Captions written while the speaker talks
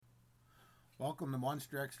Welcome to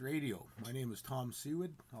Monster X Radio. My name is Tom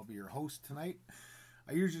Seawood. I'll be your host tonight.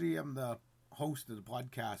 I usually am the host of the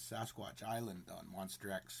podcast Sasquatch Island on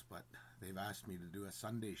Monster X, but they've asked me to do a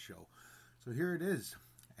Sunday show. So here it is,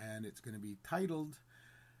 and it's going to be titled,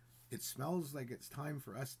 It Smells Like It's Time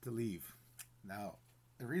for Us to Leave. Now,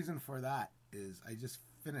 the reason for that is I just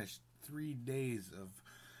finished 3 days of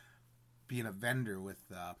being a vendor with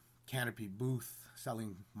Canopy booth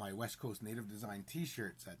selling my West Coast Native Design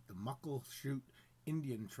t-shirts at the Muckleshoot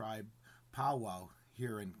Indian Tribe powwow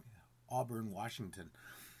here in Auburn, Washington.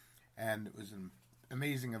 And it was an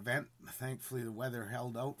amazing event. Thankfully the weather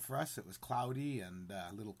held out for us. It was cloudy and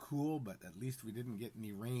a little cool, but at least we didn't get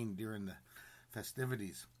any rain during the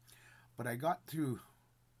festivities. But I got to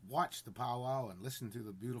watch the powwow and listen to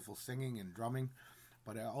the beautiful singing and drumming,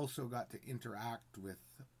 but I also got to interact with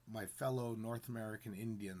my fellow North American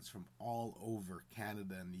Indians from all over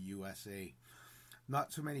Canada and the USA.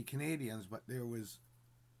 Not so many Canadians, but there was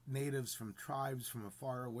natives from tribes from as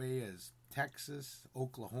far away as Texas,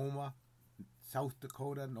 Oklahoma, South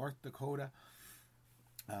Dakota, North Dakota,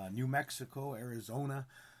 New Mexico, Arizona,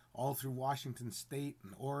 all through Washington State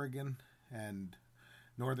and Oregon and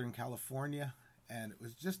Northern California. And it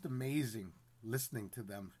was just amazing listening to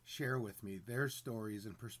them share with me their stories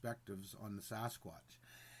and perspectives on the Sasquatch.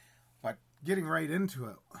 But getting right into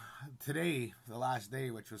it, today, the last day,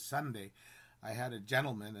 which was Sunday, I had a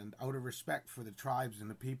gentleman, and out of respect for the tribes and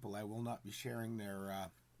the people, I will not be sharing their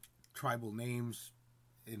tribal names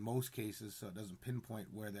in most cases, so it doesn't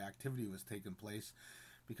pinpoint where the activity was taking place,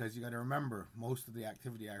 because you got to remember, most of the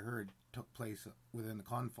activity I heard took place within the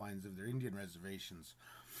confines of their Indian reservations,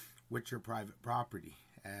 which are private property,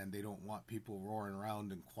 and they don't want people roaring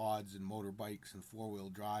around in quads and motorbikes and four-wheel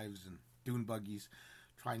drives and dune buggies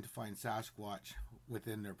trying to find Sasquatch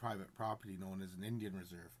within their private property known as an Indian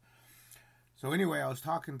reserve. So anyway, I was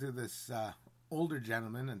talking to this older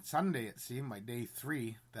gentleman, and Sunday it seemed, my day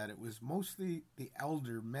 3, that it was mostly the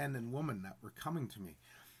elder men and women that were coming to me.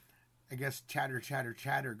 I guess chatter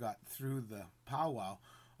got through the powwow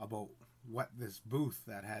about what this booth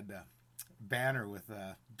that had a banner with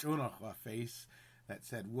a Junaka face that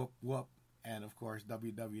said whoop whoop, and of course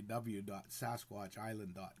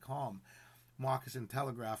www.sasquatchisland.com. Moccasin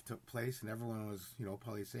Telegraph took place, and everyone was,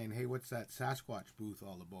 probably saying, hey, what's that Sasquatch booth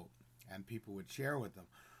all about? And people would share with them,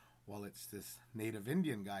 well, it's this native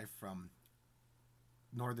Indian guy from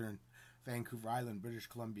northern Vancouver Island, British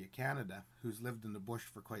Columbia, Canada, who's lived in the bush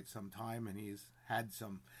for quite some time, and he's had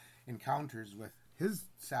some encounters with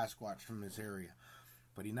his Sasquatch from his area.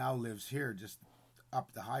 But he now lives here just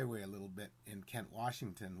up the highway a little bit in Kent,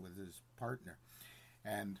 Washington with his partner.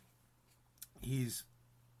 And he's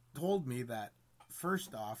told me that,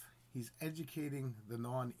 first off, he's educating the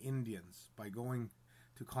non-Indians by going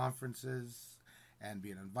to conferences and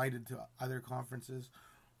being invited to other conferences,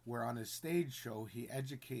 where on his stage show he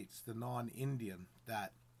educates the non-Indian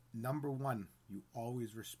that, number one, you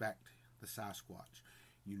always respect the Sasquatch.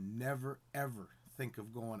 You never ever think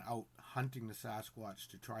of going out hunting the Sasquatch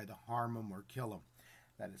to try to harm him or kill him.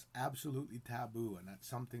 That is absolutely taboo, and that's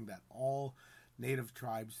something that all native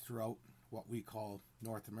tribes throughout what we call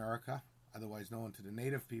North America, otherwise known to the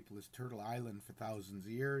native people as Turtle Island for thousands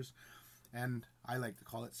of years, and I like to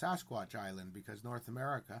call it Sasquatch Island, because North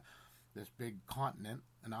America, this big continent,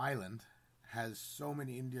 an island, has so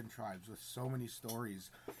many Indian tribes with so many stories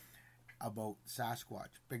about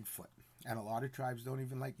Sasquatch, Bigfoot. And a lot of tribes don't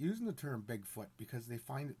even like using the term Bigfoot because they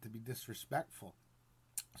find it to be disrespectful.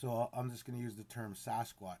 So I'm just going to use the term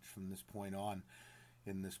Sasquatch from this point on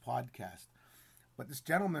in this podcast. But this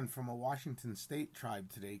gentleman from a Washington State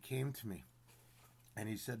tribe today came to me, and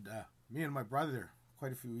he said, me and my brother,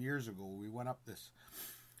 quite a few years ago, we went up this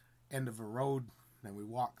end of a road, and we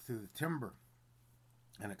walked through the timber,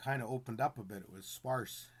 and it kind of opened up a bit. It was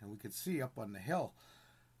sparse, and we could see up on the hill,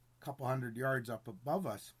 a couple hundred yards up above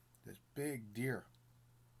us, this big deer.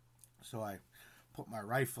 So I put my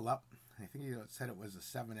rifle up. I think he said it was a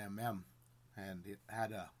 7mm, and it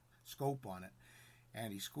had a scope on it,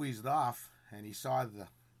 and he squeezed off, and he saw the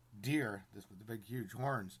deer, this with the big huge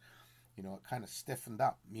horns, it kind of stiffened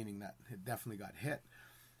up, meaning that it definitely got hit,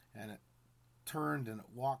 and it turned and it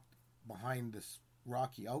walked behind this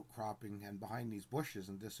rocky outcropping and behind these bushes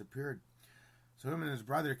and disappeared. So him and his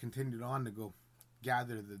brother continued on to go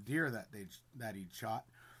gather the deer that he'd shot,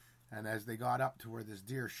 and as they got up to where this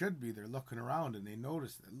deer should be, they're looking around, and they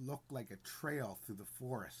noticed it looked like a trail through the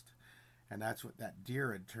forest, and that's what that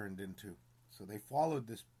deer had turned into. So they followed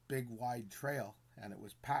this big wide trail, and it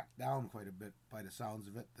was packed down quite a bit by the sounds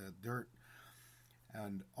of it, the dirt,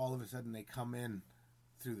 and all of a sudden they come in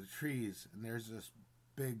through the trees, and there's this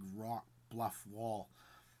big rock bluff wall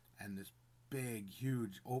and this big,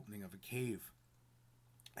 huge opening of a cave.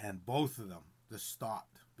 And both of them just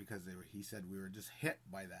stopped because he said we were just hit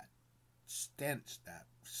by that stench, that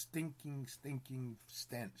stinking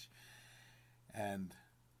stench. And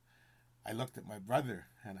I looked at my brother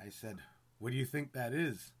and I said, "What do you think that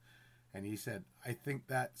is?" And he said, "I think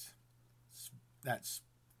that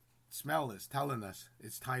smell is telling us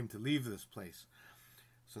it's time to leave this place."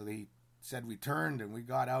 So they said we turned and we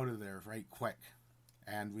got out of there right quick.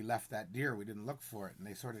 And we left that deer. We didn't look for it. And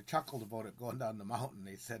they sort of chuckled about it going down the mountain.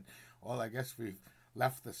 They said, "Well, I guess we've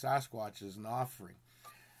left the Sasquatch as an offering."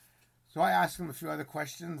 So I asked him a few other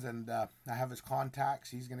questions, and I have his contacts.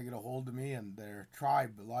 He's going to get a hold of me. And their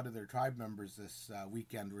tribe, a lot of their tribe members this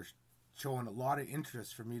weekend were showing a lot of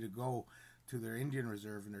interest for me to go to their Indian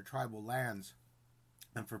reserve and their tribal lands,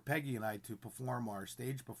 and for Peggy and I to perform our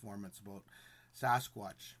stage performance about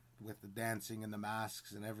Sasquatch with the dancing and the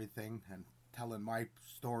masks and everything, and telling my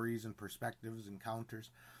stories and perspectives,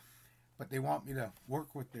 encounters. But they want me to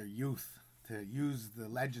work with their youth to use the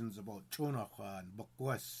legends about Chonakwa and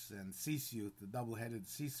Bokwas and Sisiut, the double-headed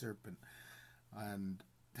sea serpent, and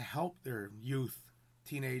to help their youth,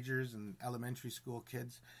 teenagers and elementary school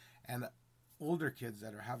kids, and older kids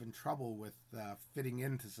that are having trouble with fitting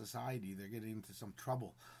into society. They're getting into some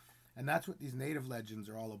trouble. And that's what these native legends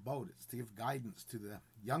are all about. It's to give guidance to the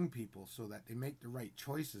young people so that they make the right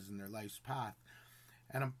choices in their life's path.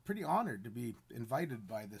 And I'm pretty honored to be invited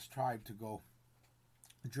by this tribe to go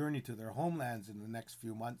journey to their homelands in the next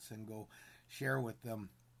few months and go share with them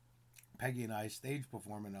Peggy and I stage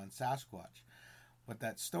performing on Sasquatch. But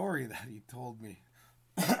that story that he told me,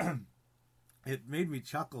 it made me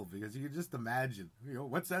chuckle, because you can just imagine,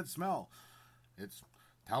 what's that smell? It's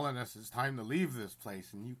telling us it's time to leave this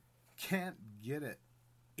place, and you can't get it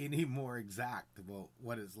any more exact about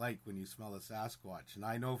what it's like when you smell a Sasquatch. And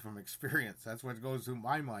I know from experience, that's what goes through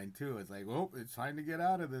my mind too. It's like, oh, it's time to get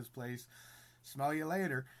out of this place. Smell you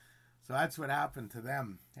later. So that's what happened to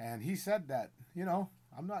them. And he said that,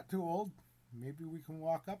 I'm not too old. Maybe we can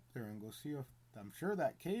walk up there and go see if, I'm sure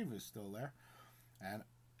that cave is still there. And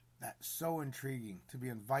that's so intriguing to be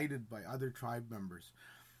invited by other tribe members.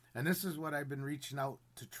 And this is what I've been reaching out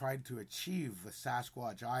to try to achieve with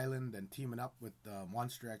Sasquatch Island, and teaming up with the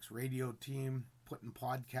Monster X radio team, putting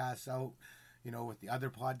podcasts out, with the other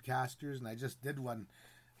podcasters. And I just did one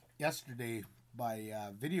yesterday by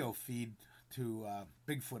video feed to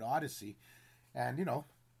Bigfoot Odyssey. And,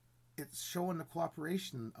 it's showing the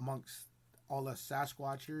cooperation amongst all the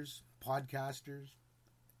Sasquatchers, podcasters,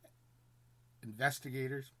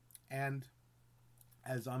 investigators, and,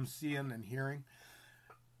 as I'm seeing and hearing,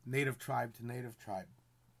 native tribe to native tribe.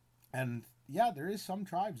 And yeah, there is some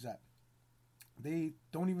tribes that they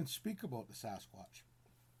don't even speak about the Sasquatch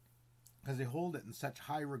because they hold it in such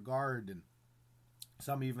high regard, and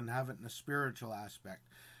some even have it in a spiritual aspect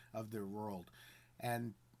of their world,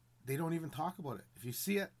 and they don't even talk about it. If you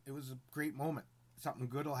see it, it was a great moment. Something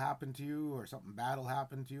good will happen to you, or something bad will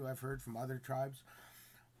happen to you. I've heard from other tribes.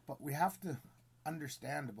 But we have to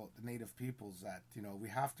understand about the native peoples that, we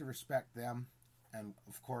have to respect them. And,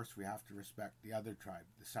 of course, we have to respect the other tribe,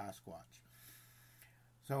 the Sasquatch.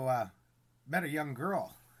 So, met a young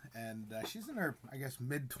girl, and she's in her, I guess,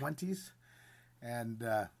 mid-20s, and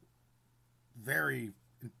very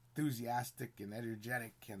enthusiastic and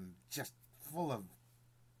energetic and just full of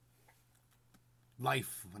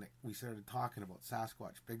life when we started talking about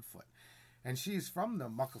Sasquatch, Bigfoot. And she's from the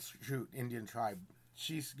Muckleshoot Indian tribe.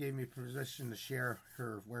 She gave me permission to share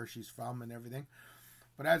where she's from and everything.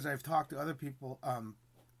 But as I've talked to other people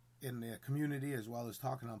in the community, as well as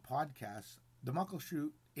talking on podcasts, the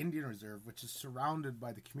Muckleshoot Indian Reserve, which is surrounded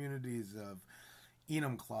by the communities of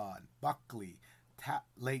Enumclaw, Buckley,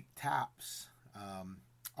 Lake Taps,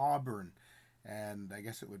 Auburn, and I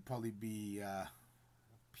guess it would probably be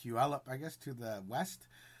Puyallup, I guess, to the west.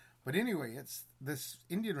 But anyway, it's this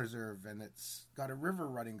Indian Reserve, and it's got a river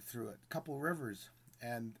running through it, a couple rivers,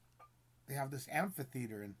 and they have this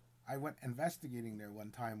amphitheater. And I went investigating there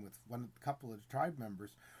one time with a couple of tribe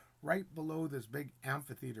members, right below this big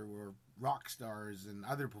amphitheater where rock stars and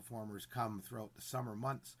other performers come throughout the summer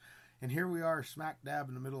months. And here we are, smack dab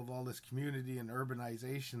in the middle of all this community and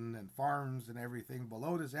urbanization and farms and everything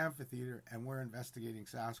below this amphitheater, and we're investigating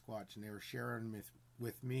Sasquatch, and they were sharing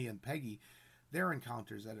with me and Peggy their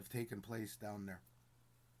encounters that have taken place down there.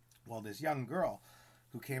 Well, this young girl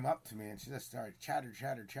who came up to me, and she just started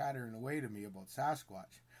chattering away to me about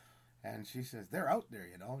Sasquatch. And she says, they're out there,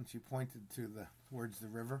 and she pointed towards the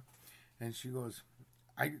river. And she goes,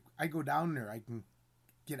 I go down there, I can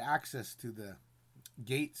get access to the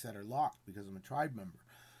gates that are locked because I'm a tribe member.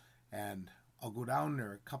 And I'll go down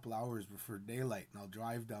there a couple hours before daylight, and I'll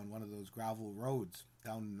drive down one of those gravel roads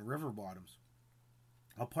down in the river bottoms.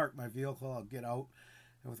 I'll park my vehicle, I'll get out,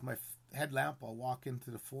 and with my headlamp, I'll walk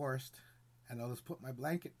into the forest, and I'll just put my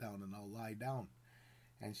blanket down, and I'll lie down.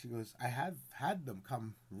 And she goes, I have had them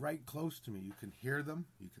come right close to me. You can hear them,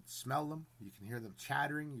 you can smell them, you can hear them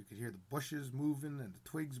chattering, you can hear the bushes moving and the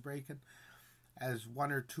twigs breaking as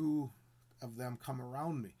one or two of them come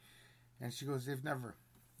around me. And she goes, they're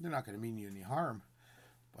not going to mean you any harm.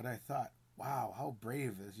 But I thought, wow, how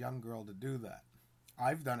brave is this young girl to do that.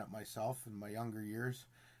 I've done it myself in my younger years,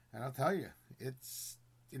 and I'll tell you, it's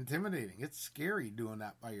intimidating. It's scary doing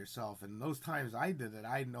that by yourself. And those times I did it,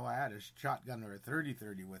 I know I had a shotgun or a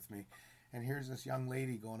 30-30 with me, and here's this young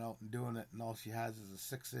lady going out and doing it, and all she has is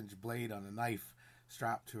a 6-inch blade on a knife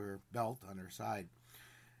strapped to her belt on her side.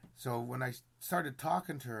 So when I started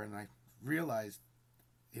talking to her and I realized,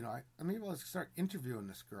 I'm able to start interviewing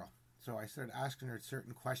this girl. So I started asking her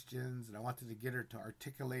certain questions, and I wanted to get her to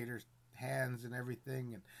articulate her hands and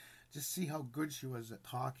everything and just see how good she was at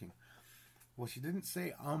talking. Well, she didn't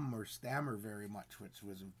say or stammer very much, which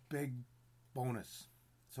was a big bonus.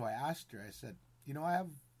 So I asked her, I said, I have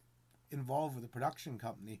involved with a production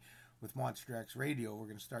company with Monster X Radio. We're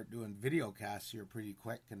going to start doing video casts here pretty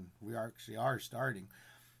quick, and we actually are starting.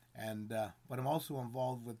 And but I'm also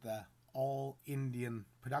involved with the all-Indian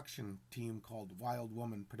production team called Wild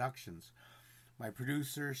Woman Productions. My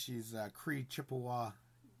producer, she's a Cree Chippewa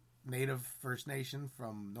Native First Nation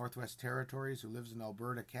from Northwest Territories who lives in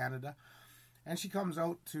Alberta, Canada. And she comes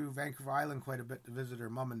out to Vancouver Island quite a bit to visit her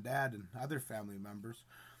mom and dad and other family members.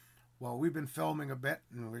 Well, we've been filming a bit,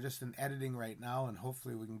 and we're just in editing right now, and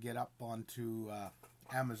hopefully we can get up onto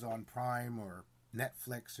Amazon Prime or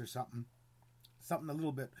Netflix or something a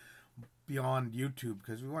little bit beyond YouTube,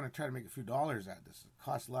 because we want to try to make a few dollars at this. It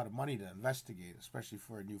costs a lot of money to investigate, especially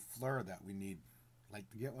for a new FLIR that we need. I'd like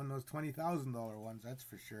to get one of those $20,000 ones, that's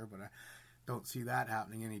for sure, but I don't see that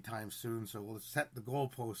happening anytime soon, so we'll set the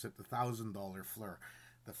goalpost at the $1,000 FLIR,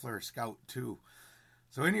 the FLIR Scout 2.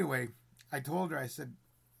 So anyway, I told her, I said,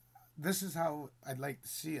 this is how I'd like to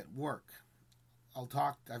see it work. I've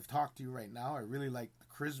talked to you right now. I really like the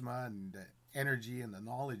charisma and the energy and the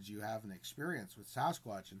knowledge you have and experience with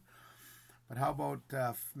Sasquatching. But how about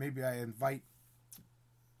maybe I invite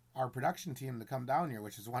our production team to come down here,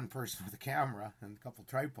 which is one person with a camera and a couple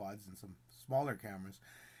tripods and some smaller cameras,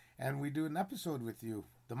 and we do an episode with you,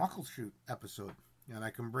 the Muckleshoot episode. And I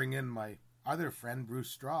can bring in my other friend, Bruce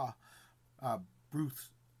Starr.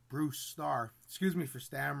 Excuse me for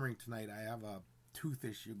stammering tonight. I have a tooth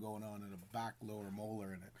issue going on in a back lower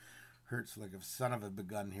molar, and it hurts like a son of a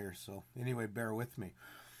begun here. So anyway, bear with me.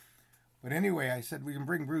 But anyway, I said we can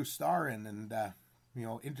bring Bruce Starr in and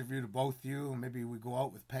interview to both you. Maybe we go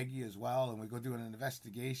out with Peggy as well, and we go do an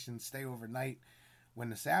investigation, stay overnight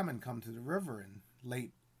when the salmon come to the river in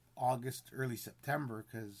late August, early September,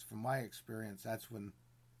 because from my experience, that's when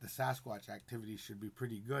the Sasquatch activity should be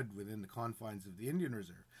pretty good within the confines of the Indian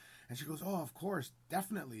Reserve. And she goes, oh, of course,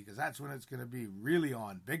 definitely, because that's when it's going to be really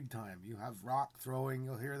on, big time. You have rock throwing,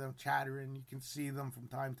 you'll hear them chattering, you can see them from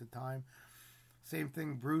time to time. Same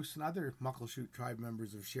thing Bruce and other Muckleshoot tribe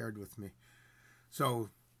members have shared with me. So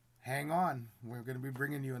hang on, we're going to be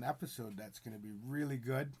bringing you an episode that's going to be really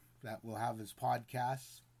good, that we'll have as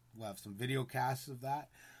podcasts. We'll have some video casts of that,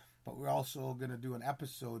 but we're also going to do an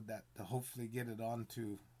episode that to hopefully get it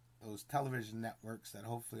onto those television networks that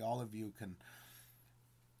hopefully all of you can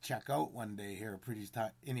check out one day here pretty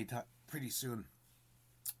soon.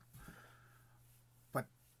 But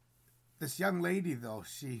this young lady, though,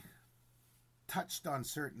 she touched on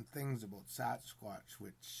certain things about Sasquatch,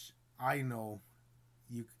 which I know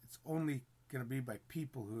it's only going to be by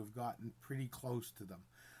people who have gotten pretty close to them,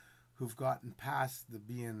 who've gotten past the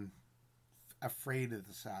being afraid of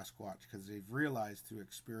the Sasquatch, because they've realized through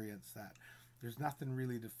experience that there's nothing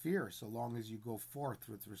really to fear so long as you go forth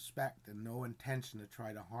with respect and no intention to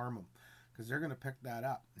try to harm them, because they're going to pick that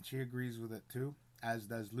up. And she agrees with it too, as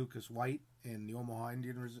does Lucas White in the Omaha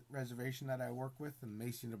Indian Reservation that I work with in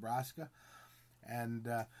Macy, Nebraska. And,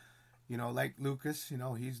 like Lucas,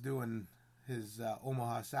 he's doing his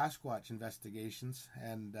Omaha Sasquatch investigations.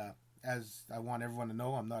 And as I want everyone to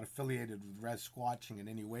know, I'm not affiliated with Res Squatching in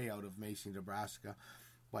any way out of Macy, Nebraska.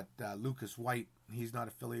 But Lucas White, he's not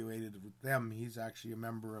affiliated with them. He's actually a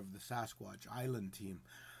member of the Sasquatch Island team.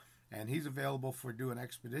 And he's available for doing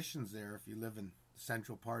expeditions there if you live in the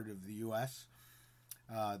central part of the U.S.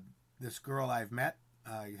 This girl I've met,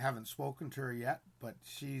 I haven't spoken to her yet, but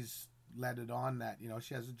she's led it on that,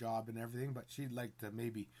 she has a job and everything, but she'd like to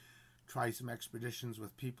maybe try some expeditions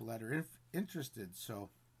with people that are interested. So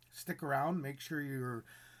stick around, make sure you're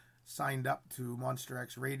signed up to Monster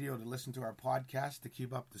X Radio to listen to our podcast to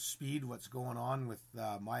keep up to speed what's going on with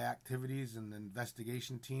my activities and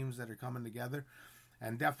investigation teams that are coming together.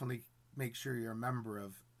 And definitely make sure you're a member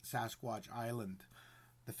of Sasquatch Island,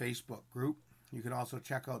 the Facebook group. You can also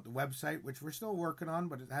check out the website, which we're still working on,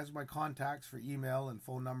 but it has my contacts for email and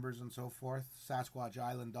phone numbers and so forth,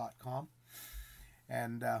 sasquatchisland.com.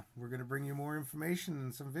 And we're going to bring you more information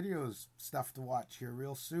and some videos, stuff to watch here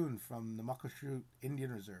real soon from the Muckleshoot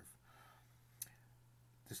Indian Reserve.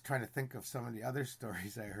 Just trying to think of some of the other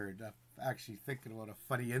stories I heard. I'm actually thinking about a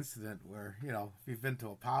funny incident where, you know, if you've been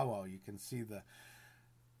to a powwow, you can see the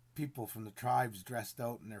people from the tribes dressed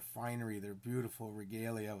out in their finery, their beautiful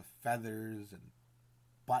regalia with feathers and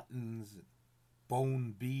buttons and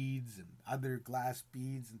bone beads and other glass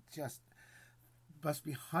beads, and just must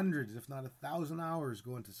be hundreds, if not 1,000 hours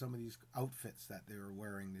going to some of these outfits that they were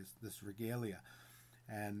wearing, this regalia.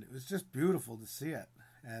 And it was just beautiful to see it.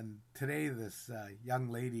 And today this young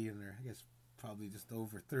lady in her, I guess probably just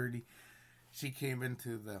over 30, she came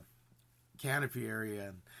into the canopy area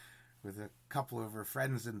and with a couple of her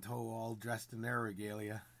friends in tow, all dressed in their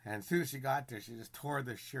regalia. And as soon as she got there, she just tore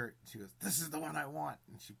the shirt. She goes, "This is the one I want."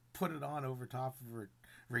 And she put it on over top of her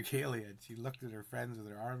regalia. And she looked at her friends with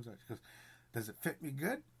her arms out. She goes, "Does it fit me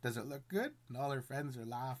good? Does it look good?" And all her friends are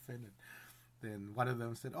laughing. And then one of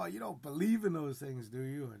them said, "Oh, you don't believe in those things, do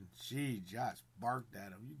you?" And she just barked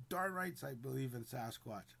at him. "You darn rights I believe in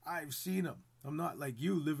Sasquatch. I've seen them. I'm not like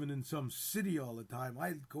you living in some city all the time.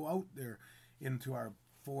 I go out there into our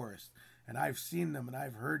forest, and I've seen them and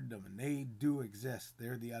I've heard them, and they do exist.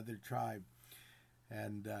 They're the other tribe."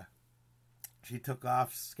 And she took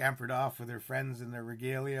off, scampered off with her friends in their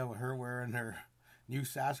regalia, with her wearing her new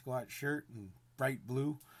Sasquatch shirt in bright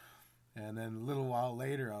blue. And then a little while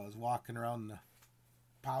later, I was walking around the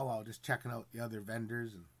powwow just checking out the other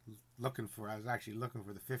vendors and I was actually looking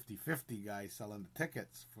for the 50-50 guy selling the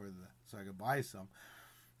tickets so I could buy some.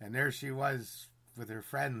 And there she was with her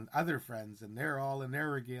other friends, and they're all in their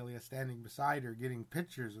regalia standing beside her getting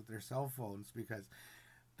pictures with their cell phones because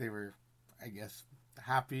they were, I guess,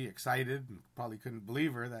 happy, excited, and probably couldn't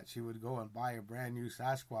believe her that she would go and buy a brand new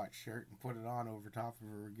Sasquatch shirt and put it on over top of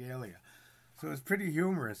her regalia. So it was pretty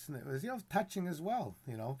humorous, and it was, touching as well,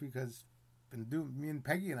 because me and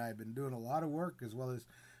Peggy and I have been doing a lot of work, as well as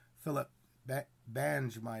Philip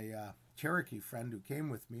Bange, my Cherokee friend who came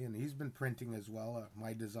with me, and he's been printing as well,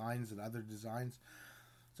 my designs and other designs.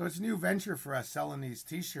 So it's a new venture for us, selling these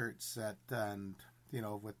T-shirts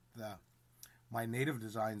with my native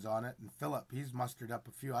designs on it. And Philip, he's mustered up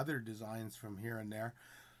a few other designs from here and there,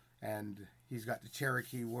 and he's got the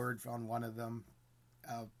Cherokee word on one of them.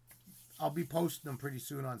 I'll be posting them pretty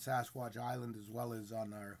soon on Sasquatch Island as well as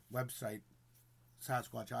on our website,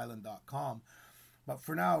 sasquatchisland.com. But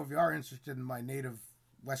for now, if you are interested in my native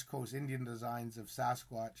West Coast Indian designs of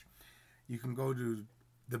Sasquatch, you can go to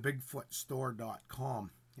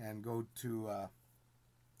thebigfootstore.com and go to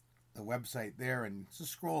the website there and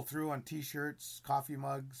just scroll through on T-shirts, coffee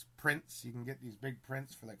mugs, prints. You can get these big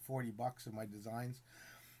prints for like $40 of my designs.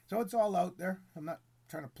 So it's all out there. I'm not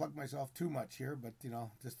trying to plug myself too much here, but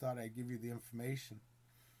just thought I'd give you the information.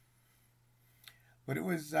 But it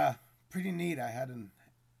was pretty neat. I had an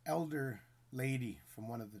elder lady from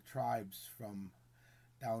one of the tribes from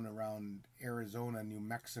down around Arizona, New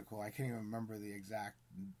Mexico. I can't even remember the exact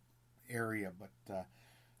area, but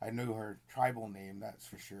I knew her tribal name, that's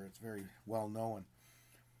for sure. It's very well known.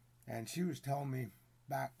 And she was telling me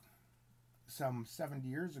back some 70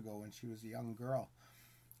 years ago when she was a young girl,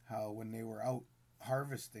 how when they were out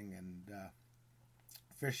harvesting and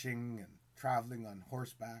fishing and traveling on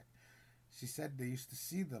horseback, she said they used to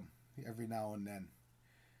see them every now and then.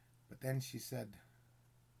 But then she said,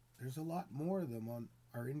 there's a lot more of them on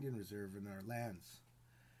our Indian Reserve in our lands.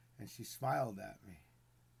 And she smiled at me.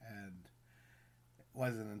 And it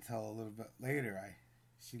wasn't until a little bit later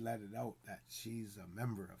she let it out that she's a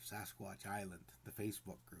member of Sasquatch Island, the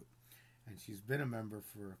Facebook group. And she's been a member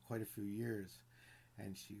for quite a few years.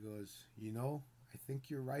 And she goes, I think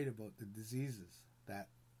you're right about the diseases that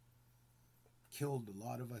killed a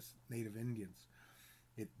lot of us Native Indians.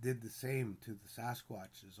 It did the same to the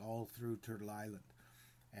Sasquatches all through Turtle Island.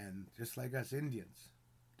 And just like us Indians,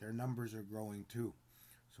 their numbers are growing too.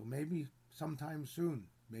 So maybe sometime soon,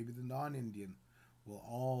 maybe the non-Indian will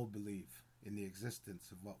all believe in the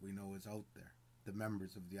existence of what we know is out there, the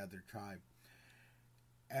members of the other tribe.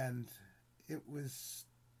 And it was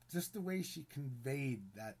just the way she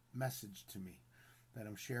conveyed that message to me that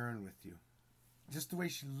I'm sharing with you. Just the way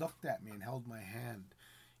she looked at me and held my hand.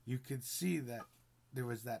 You could see that there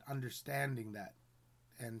was that understanding that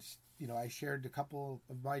and I shared a couple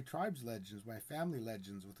of my tribe's legends, my family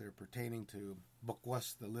legends with her pertaining to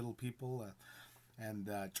Bukwas, the little people, and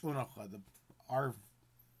Chunaka, our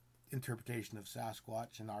interpretation of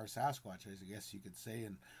Sasquatch, and our Sasquatch, I guess you could say,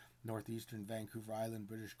 in northeastern Vancouver Island,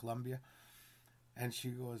 British Columbia. And she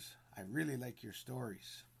goes, I really like your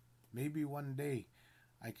stories. Maybe one day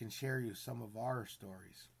I can share you some of our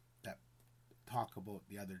stories that talk about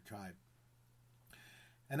the other tribe.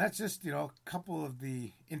 And that's just, a couple of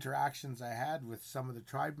the interactions I had with some of the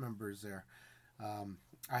tribe members there.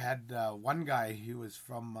 I had one guy who was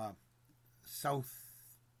from southern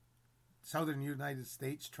United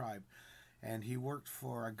States tribe, and he worked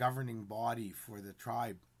for a governing body for the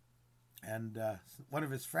tribe. And one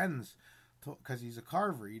of his friends, because he's a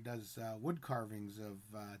carver, he does wood carvings of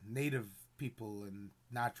native people in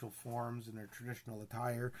natural forms in their traditional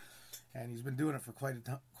attire, and he's been doing it for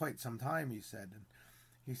quite some time, he said. And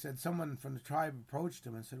he said someone from the tribe approached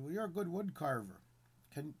him and said, well, you're a good wood carver.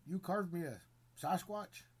 Can you carve me a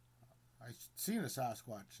Sasquatch? I've seen a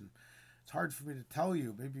Sasquatch, and it's hard for me to tell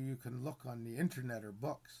you. Maybe you can look on the internet or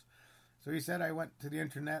books. So he said, I went to the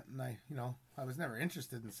internet, and I was never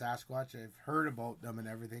interested in Sasquatch. I've heard about them and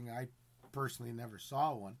everything. I personally never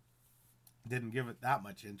saw one. Didn't give it that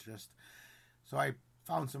much interest. So I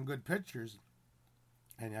found some good pictures,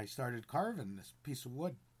 and I started carving this piece of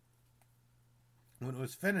wood. When it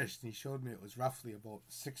was finished, he showed me it was roughly about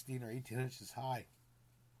 16 or 18 inches high.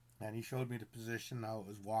 And he showed me the position, how it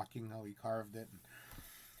was walking, how he carved it. And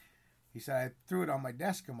he said, I threw it on my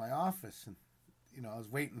desk in my office, and I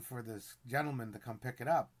was waiting for this gentleman to come pick it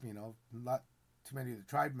up. Not too many of the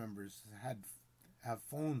tribe members have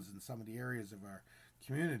phones in some of the areas of our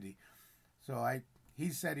community. So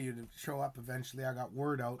he said he would show up eventually. I got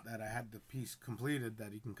word out that I had the piece completed,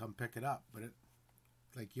 that he can come pick it up. But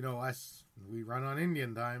us, we run on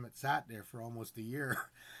Indian time. It sat there for almost a year.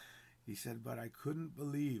 He said, but I couldn't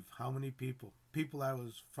believe how many people that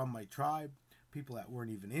was from my tribe, people that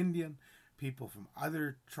weren't even Indian, people from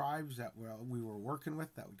other tribes that we were working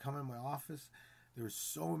with that would come in my office. There were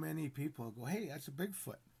so many people who go, hey, that's a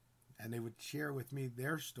Bigfoot. And they would share with me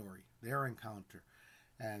their story, their encounter,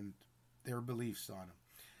 and their beliefs on him.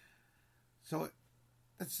 So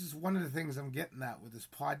that's just one of the things I'm getting at with this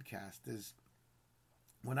podcast is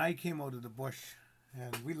when I came out of the bush,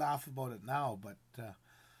 and we laugh about it now, but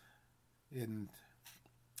in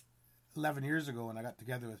 11 years ago when I got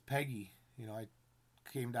together with Peggy, I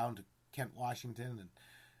came down to Kent, Washington, and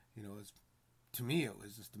to me it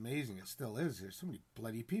was just amazing. It still is. There's so many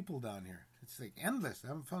bloody people down here. It's like endless. I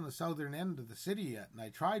haven't found the southern end of the city yet, and I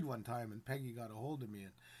tried one time, and Peggy got a hold of me,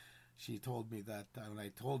 and she told me that when I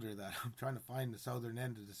told her that I'm trying to find the southern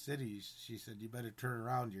end of the city, she said, you better turn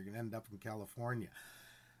around, you're going to end up in California.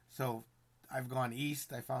 So I've gone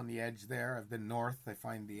east, I found the edge there. I've been north, I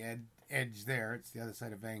find the edge there. It's the other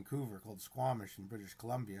side of Vancouver, called Squamish in British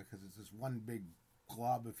Columbia, because it's this one big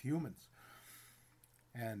glob of humans.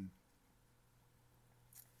 And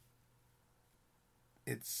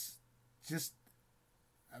it's just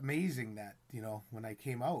amazing that, when I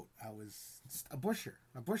came out, I was a bushman.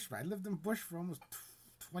 I lived in bush for almost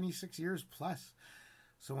 26 years plus.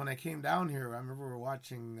 So when I came down here, I remember we were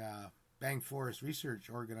watching Bank Forest Research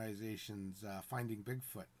Organization's Finding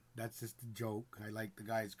Bigfoot. That's just a joke. I like the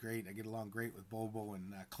guys great. I get along great with Bobo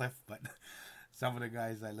and Cliff, but some of the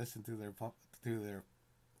guys, I listen to their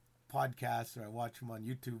podcasts, or I watch them on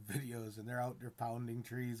YouTube videos, and they're out there pounding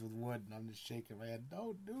trees with wood, and I'm just shaking my head.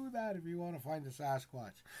 Don't do that if you want to find a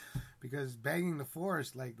Sasquatch, because banging the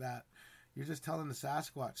forest like that, you're just telling the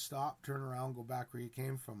Sasquatch, stop, turn around, go back where you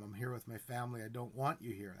came from. I'm here with my family. I don't want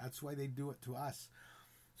you here. That's why they do it to us.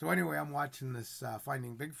 So anyway, I'm watching this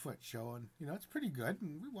Finding Bigfoot show, and it's pretty good.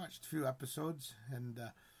 And we watched a few episodes and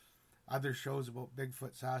other shows about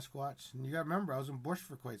Bigfoot, Sasquatch. And you got to remember, I was in bush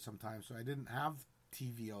for quite some time, so I didn't have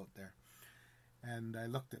TV out there. And I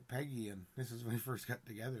looked at Peggy, and this is when we first got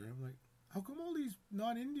together. I'm like, how come all these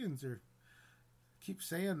non-Indians keep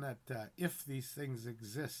saying that if these things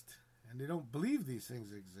exist, and they don't believe these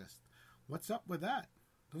things exist? What's up with that?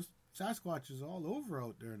 Those Sasquatches all over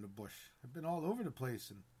out there in the bush. I've been all over the place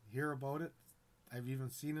and hear about it. I've even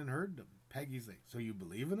seen and heard them. Peggy's like, so you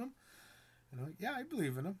believe in them? And I'm like, yeah, I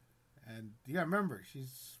believe in them. And you gotta remember,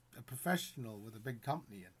 she's a professional with a big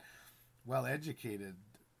company and well-educated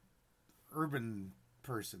urban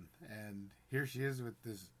person. And here she is with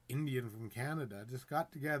this Indian from Canada. Just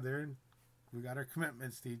got together and we got our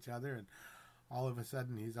commitments to each other. And all of a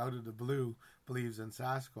sudden, he's out of the blue, believes in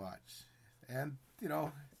Sasquatch. And,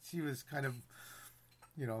 she was kind of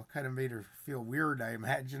kind of made her feel weird, I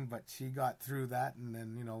imagine, but she got through that. And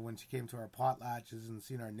then, when she came to our potlatches and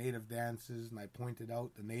seen our native dances, and I pointed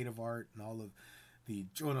out the native art and all of the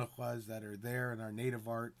jonachas that are there in our native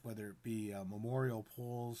art, whether it be memorial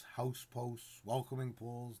poles, house posts, welcoming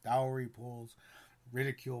poles, dowry poles,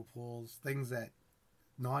 ridicule poles, things that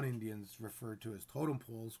non-Indians refer to as totem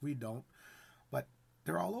poles. We don't, but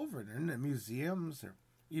they're all over. They're in the museums. They're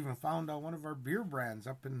even found on one of our beer brands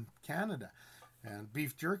up in Canada. And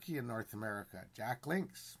beef jerky in North America. Jack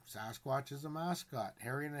Link's. Sasquatch is a mascot.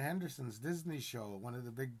 Harry and Henderson's Disney show, one of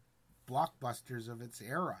the big blockbusters of its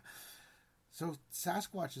era. So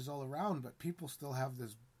Sasquatch is all around, but people still have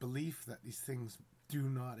this belief that these things do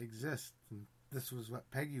not exist. And this was what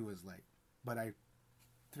Peggy was like. But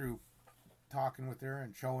through talking with her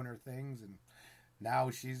and showing her things, and now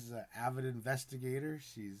she's an avid investigator.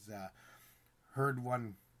 She's heard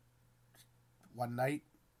one night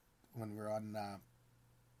when we were out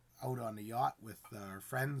on the yacht with our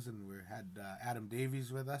friends, and we had Adam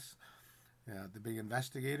Davies with us, the big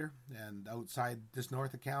investigator, and outside just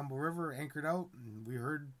north of Campbell River, anchored out, and we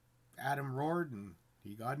heard Adam roared, and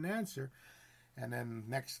he got an answer. And then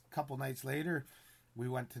next couple nights later, we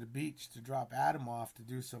went to the beach to drop Adam off to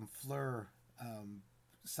do some FLIR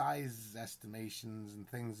size estimations and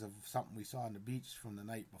things of something we saw on the beach from the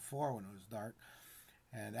night before when it was dark.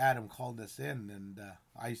 And Adam called us in, and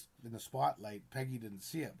I, in the spotlight, Peggy didn't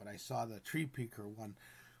see it, but I saw the tree peaker one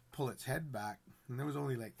pull its head back, and it was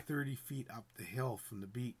only like 30 feet up the hill from the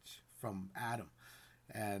beach from Adam.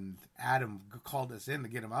 And Adam called us in to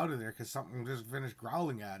get him out of there because something just finished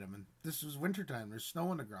growling at him. And this was wintertime. There's snow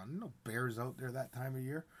on the ground. No bears out there that time of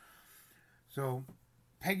year. So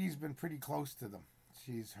Peggy's been pretty close to them.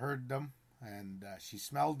 She's heard them, and she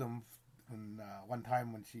smelled them. And one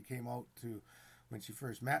time when she came out when she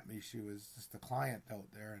first met me, she was just a client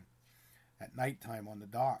out there and at nighttime on the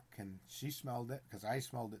dock, and she smelled it because I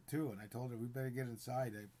smelled it too. And I told her, we better get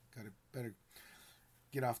inside. I better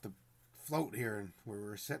get off the float here and where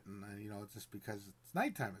we're sitting, and just because it's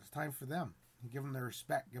nighttime, it's time for them. Give them their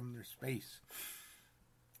respect, give them their space.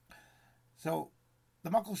 So the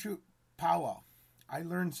Muckleshoot powwow, I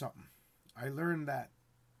learned something. I learned that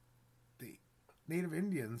the Native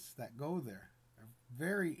Indians that go there are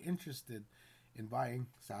very interested in buying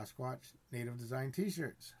Sasquatch Native Design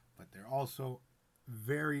t-shirts, but they're also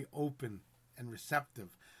very open and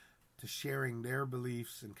receptive to sharing their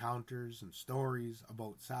beliefs, encounters, and stories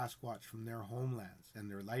about Sasquatch from their homelands and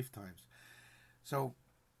their lifetimes. So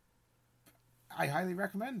I highly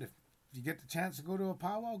recommend, if you get the chance to go to a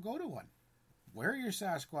powwow, go to one. Wear your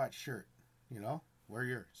Sasquatch shirt, wear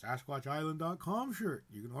your SasquatchIsland.com shirt.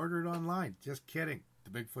 You can order it online. Just kidding.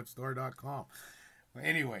 TheBigfootStore.com. But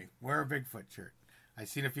anyway, wear a Bigfoot shirt. I've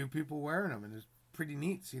seen a few people wearing them, and it's pretty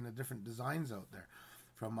neat seeing the different designs out there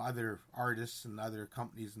from other artists and other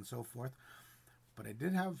companies and so forth. But I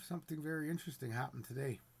did have something very interesting happen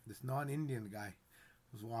today. This non-Indian guy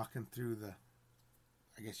was walking through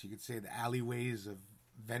I guess you could say, the alleyways of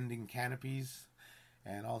vending canopies,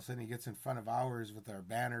 and all of a sudden he gets in front of ours with our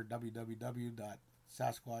banner,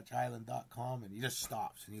 www.sasquatchisland.com, and he just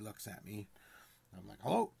stops and he looks at me. I'm like,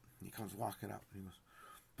 hello. And he comes walking up and he goes,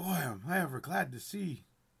 boy, am I ever glad to see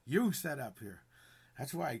you set up here.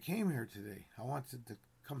 That's why I came here today. I wanted to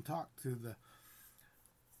come talk to the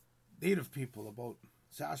native people about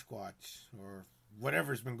Sasquatch or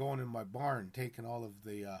whatever's been going in my barn, taking all of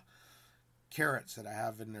the carrots that I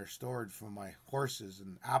have in there stored for my horses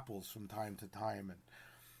and apples from time to time. And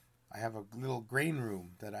I have a little grain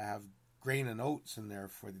room that I have grain and oats in there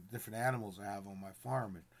for the different animals I have on my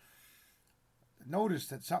farm. And noticed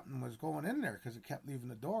that something was going in there because it kept leaving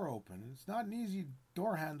the door open. It's not an easy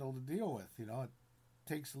door handle to deal with, it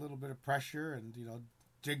takes a little bit of pressure and,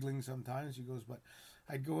 jiggling sometimes. He goes, but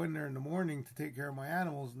I'd go in there in the morning to take care of my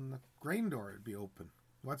animals and the grain door would be open.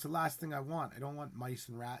 What's the last thing I want? I don't want mice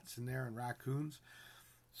and rats in there and raccoons.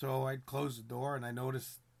 So I'd close the door, and I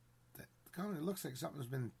noticed that it looks like something's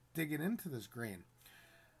been digging into this grain.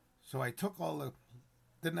 So I took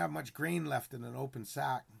didn't have much grain left in an open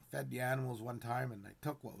sack, fed the animals one time, and I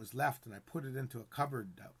took what was left and I put it into a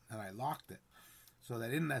cupboard and I locked it. So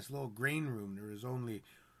that in this little grain room there was only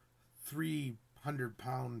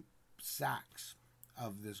 300-pound sacks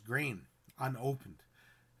of this grain unopened,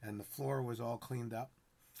 and the floor was all cleaned up.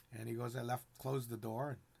 And he goes, closed the door,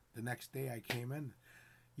 and the next day I came in.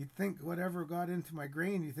 You'd think whatever got into my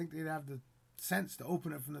grain, you'd think they'd have the sense to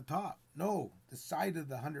open it from the top. No, the side of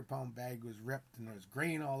the 100-pound bag was ripped and there was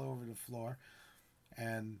grain all over the floor.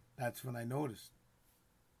 And that's when I noticed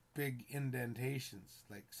big indentations,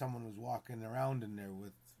 like someone was walking around in there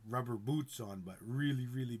with rubber boots on, but really,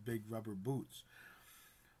 really big rubber boots.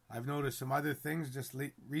 I've noticed some other things just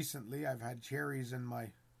recently. I've had cherries in my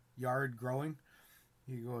yard growing.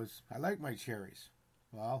 He goes, I like my cherries.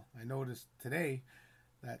 Well, I noticed today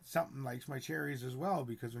that something likes my cherries as well,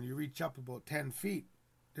 because when you reach up about 10 feet,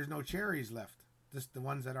 there's no cherries left, just the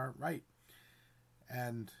ones that aren't ripe.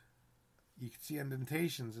 And you can see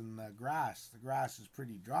indentations in the grass. The grass is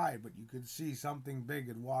pretty dry, but you could see something big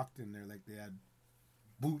had walked in there like they had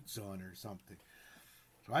boots on or something.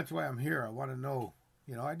 So that's why I'm here. I want to know.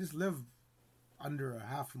 I just live under a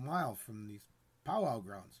half a mile from these powwow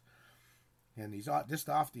grounds. And he's just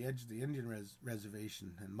off the edge of the Indian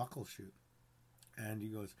reservation in Muckleshoot. And he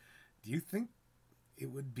goes, do you think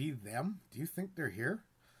it would be them? Do you think they're here?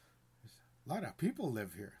 A lot of people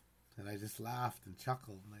live here. And I just laughed and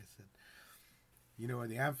chuckled. And I said, you know where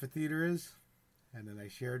the amphitheater is? And then I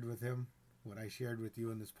shared with him what I shared with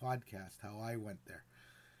you in this podcast, how I went there.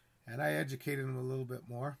 And I educated him a little bit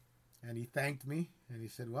more. And he thanked me. And he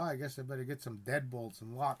said, well, I guess I better get some deadbolts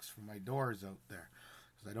and locks for my doors out there,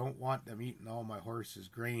 because I don't want them eating all my horse's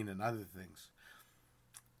grain and other things.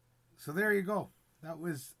 So there you go. That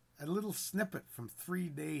was a little snippet from 3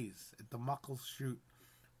 days at the Muckleshoot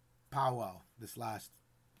powwow this last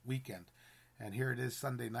weekend. And here it is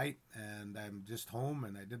Sunday night, and I'm just home,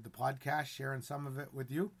 and I did the podcast, sharing some of it with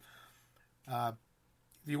you.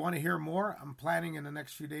 If you want to hear more, I'm planning in the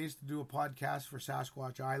next few days to do a podcast for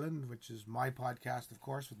Sasquatch Island, which is my podcast, of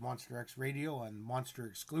course, with Monster X Radio and Monster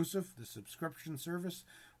Exclusive, the subscription service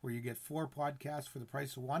where you get 4 podcasts for the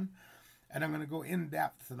price of 1. And I'm going to go in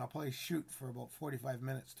depth, and I'll probably shoot for about 45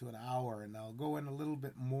 minutes to an hour, and I'll go in a little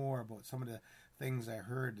bit more about some of the things I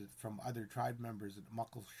heard from other tribe members at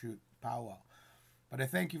Muckleshoot Powwow. But I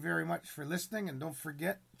thank you very much for listening, and don't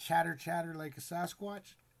forget, chatter like a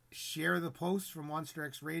Sasquatch. Share the posts from Monster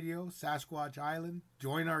X Radio, Sasquatch Island.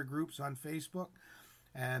 Join our groups on Facebook.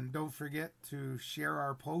 And don't forget to share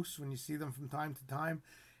our posts when you see them from time to time.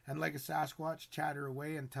 And like a Sasquatch, chatter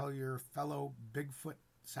away and tell your fellow Bigfoot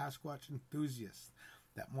Sasquatch enthusiasts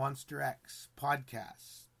that Monster X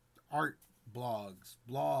podcasts, art blogs,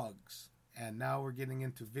 and now we're getting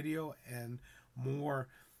into video and more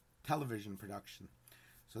television production.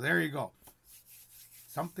 So there you go.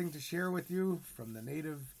 Something to share with you from the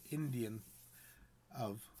native Indian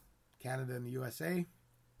of Canada and the USA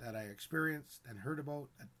that I experienced and heard about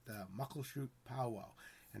at the Muckleshoot Powwow.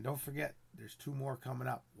 And don't forget, there's 2 more coming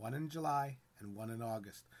up, one in July and one in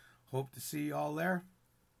August. Hope to see you all there.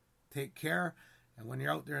 Take care. And when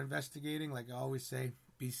you're out there investigating, like I always say,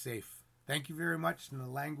 be safe. Thank you very much in the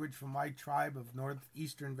language from my tribe of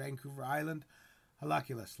northeastern Vancouver Island.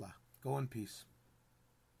 Halakilasla. Go in peace.